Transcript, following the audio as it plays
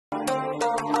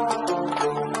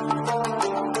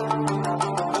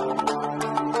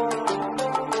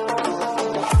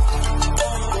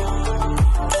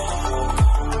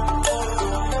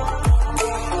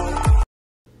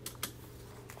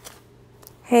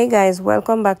Hey guys,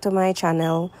 welcome back to my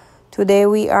channel. Today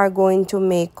we are going to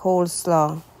make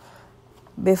coleslaw.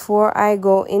 Before I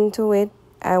go into it,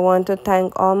 I want to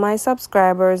thank all my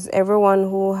subscribers, everyone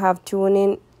who have tuned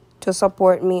in to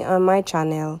support me on my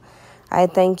channel. I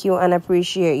thank you and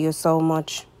appreciate you so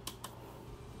much.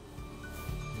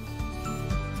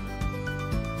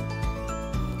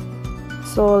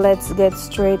 So let's get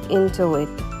straight into it.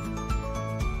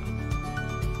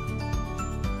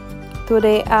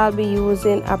 Today I'll be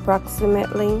using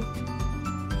approximately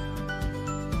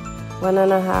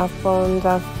 1.5 pounds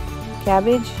of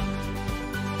cabbage,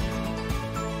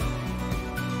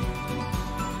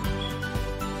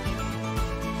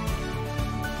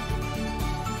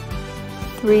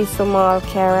 three small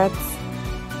carrots,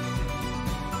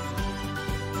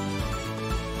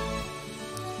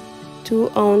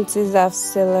 2 ounces of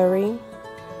celery,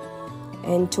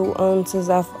 and 2 ounces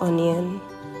of onion.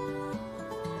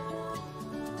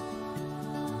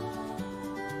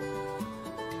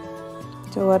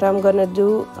 So what I'm gonna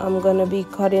do, I'm gonna be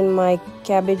cutting my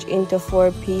cabbage into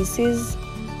 4 pieces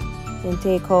and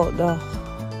take out the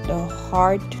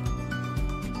heart.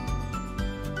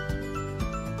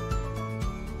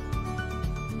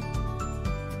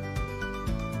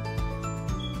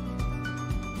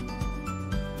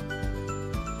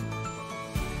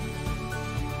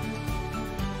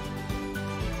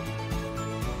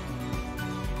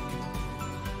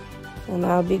 And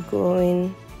I'll be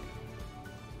going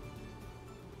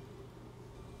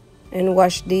and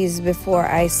wash these before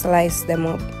I slice them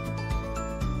up.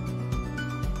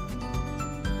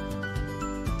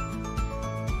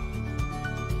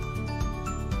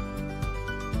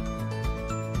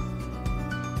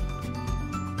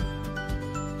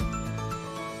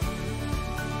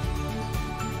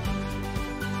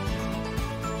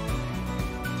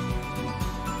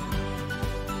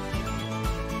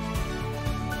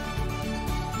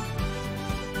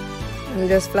 I'm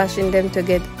just flashing them to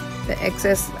get the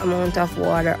excess amount of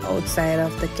water outside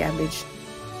of the cabbage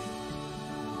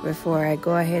before I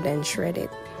go ahead and shred it.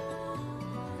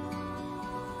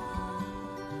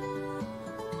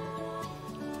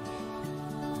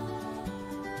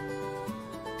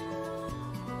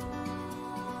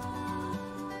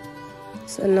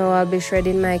 So now I'll be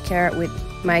shredding my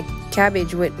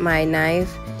cabbage with my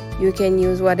knife. You can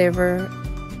use whatever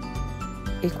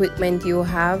equipment you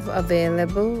have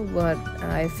available, but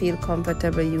I feel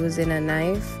comfortable using a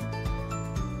knife.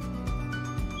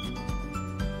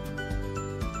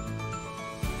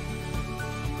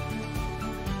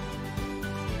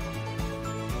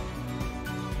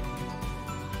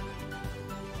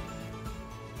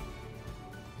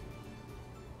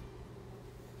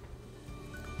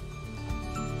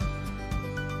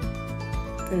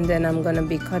 And then I'm gonna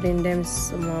be cutting them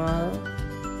small.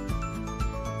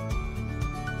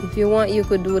 If you want, you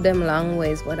could do them long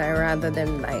ways, but I rather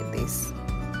them like this.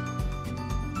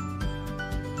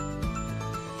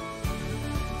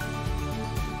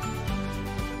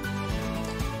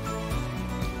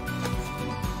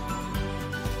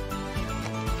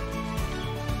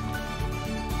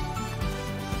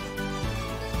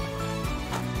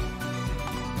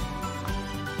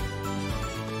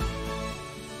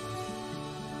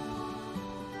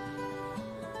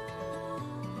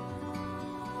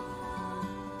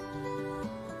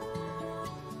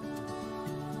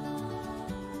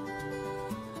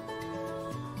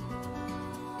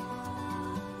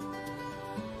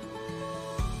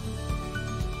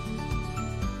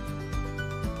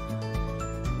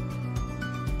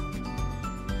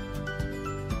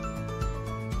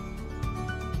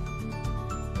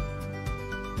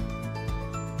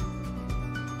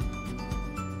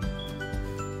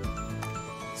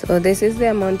 So this is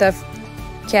the amount of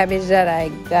cabbage that I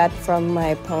got from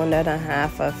my 1.5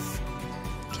 pounds of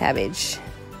cabbage.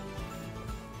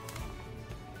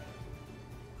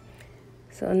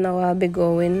 So now I'll be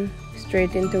going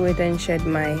straight into it and shred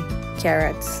my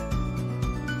carrots.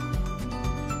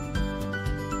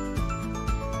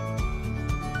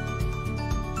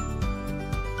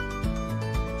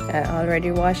 I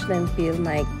already washed and peeled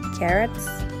my carrots.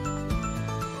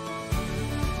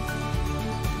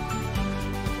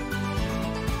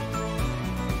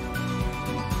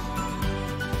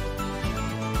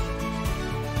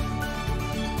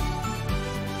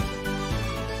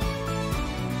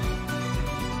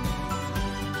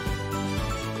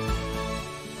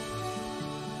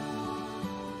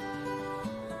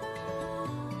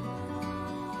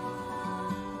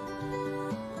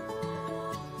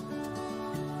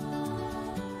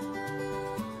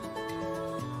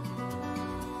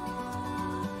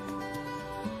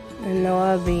 And now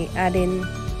I'll be adding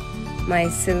my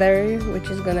celery, which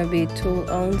is gonna be 2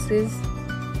 ounces.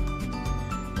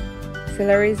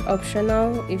 Celery is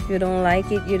optional. If you don't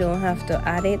like it, you don't have to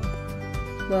add it,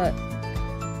 but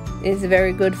it's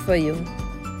very good for you.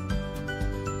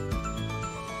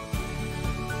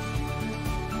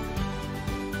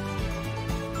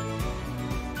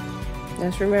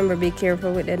 Just remember, be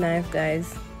careful with the knife,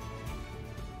 guys.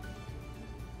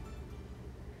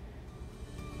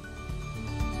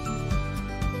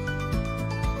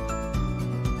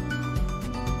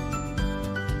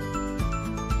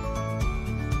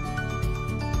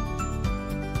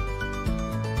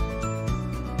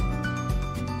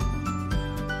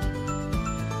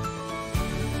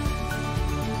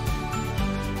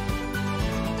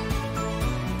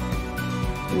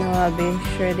 Now I'll be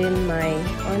shredding my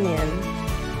onion,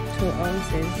 2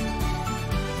 ounces.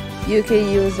 You can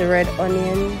use the red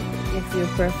onion if you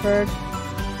prefer.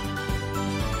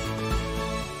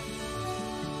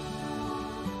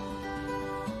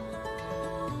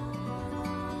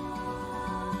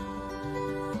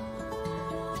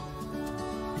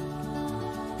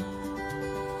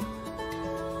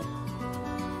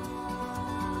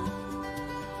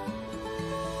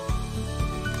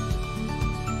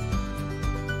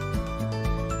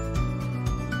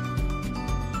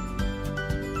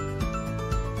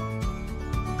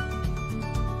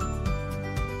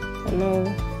 Now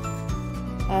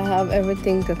I have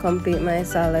everything to complete my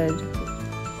salad.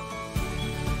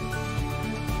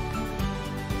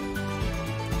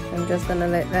 I'm just gonna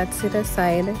let that sit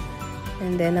aside,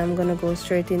 and then I'm gonna go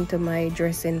straight into my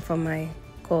dressing for my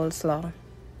coleslaw.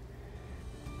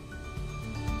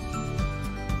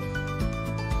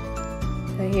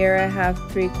 So here I have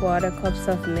 3/4 cups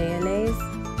of mayonnaise.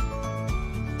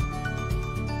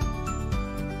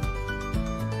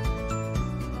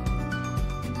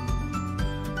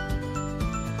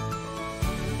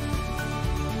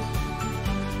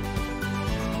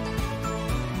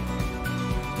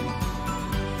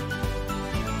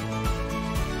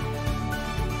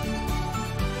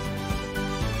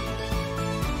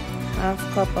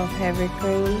 Half cup of heavy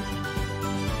cream.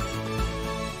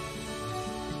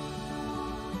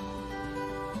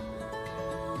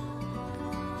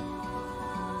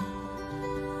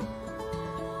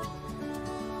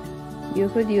 You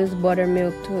could use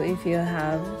buttermilk too if you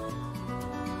have.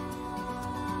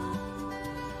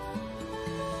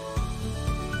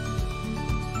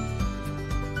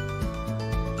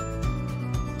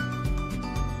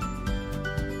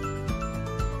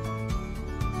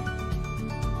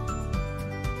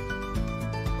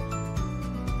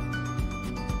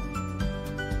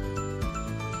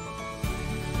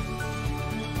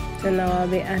 So now I'll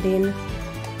be adding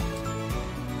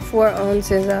 4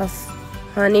 ounces of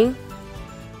honey.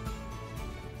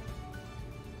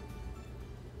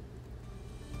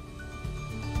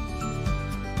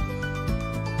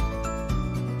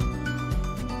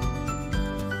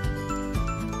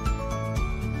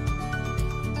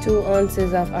 Two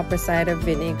ounces of apple cider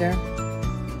vinegar.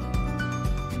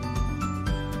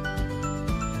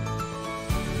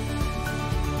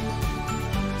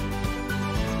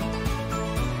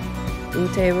 2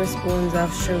 tablespoons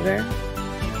of sugar.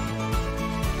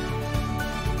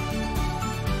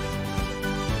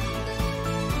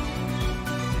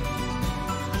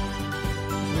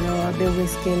 Now I'll be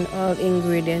whisking all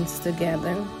ingredients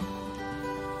together.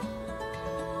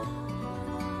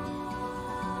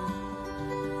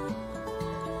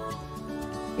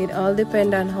 It all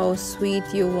depends on how sweet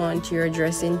you want your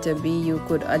dressing to be. You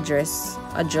could adjust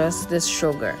the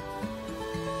sugar.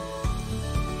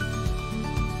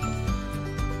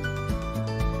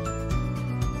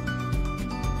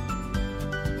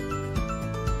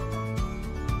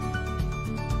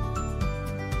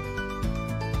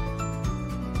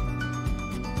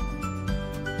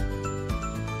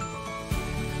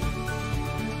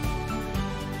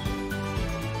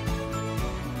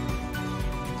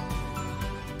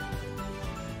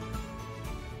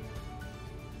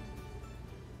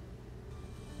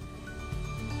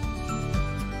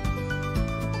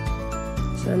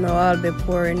 So now I'll be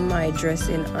pouring my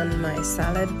dressing on my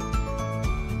salad,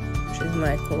 which is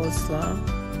my coleslaw.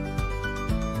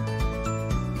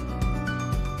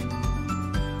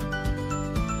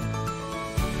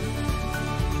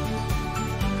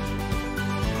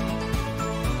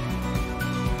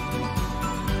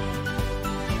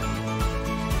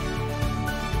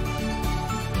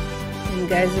 And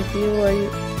guys, if you are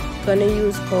gonna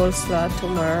use coleslaw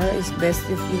tomorrow, it's best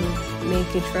if you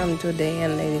make it from today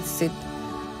and let it sit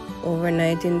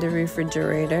overnight in the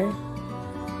refrigerator.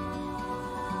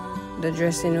 The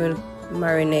dressing will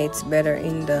marinate better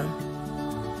in the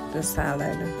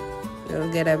salad.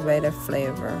 You'll get a better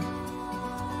flavor.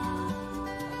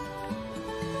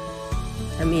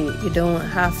 I mean, you don't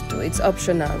have to, it's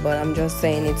optional, but I'm just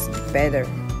saying it's better.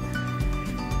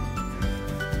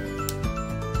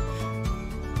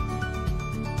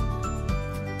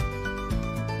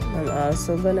 I'm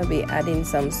also gonna be adding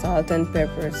some salt and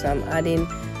pepper, so I'm adding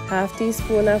half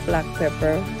teaspoon of black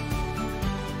pepper,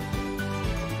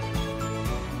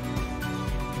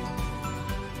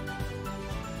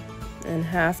 and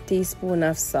half teaspoon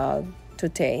of salt to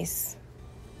taste.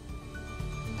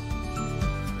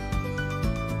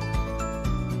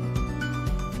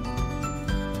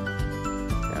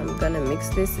 I'm gonna mix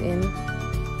this in.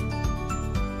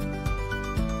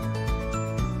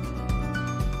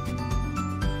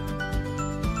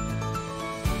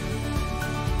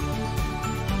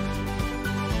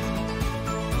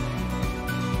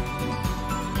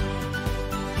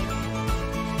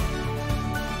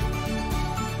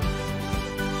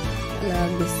 And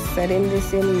I'll be setting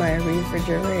this in my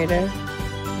refrigerator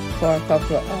for a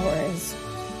couple of hours.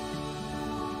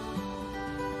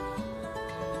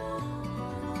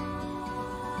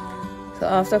 So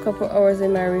after a couple of hours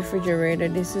in my refrigerator,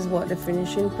 this is what the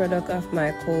finishing product of my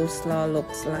coleslaw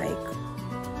looks like.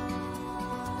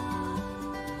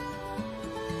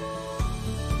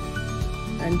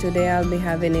 And today I'll be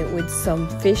having it with some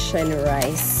fish and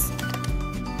rice.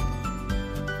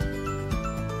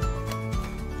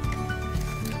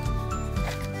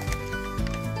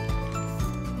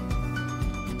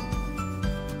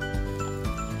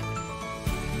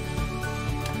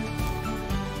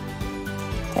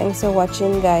 Thanks for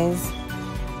watching, guys.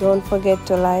 Don't forget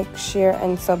to like, share,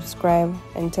 and subscribe,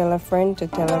 and tell a friend to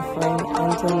tell a friend.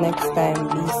 Until next time,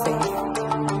 be safe.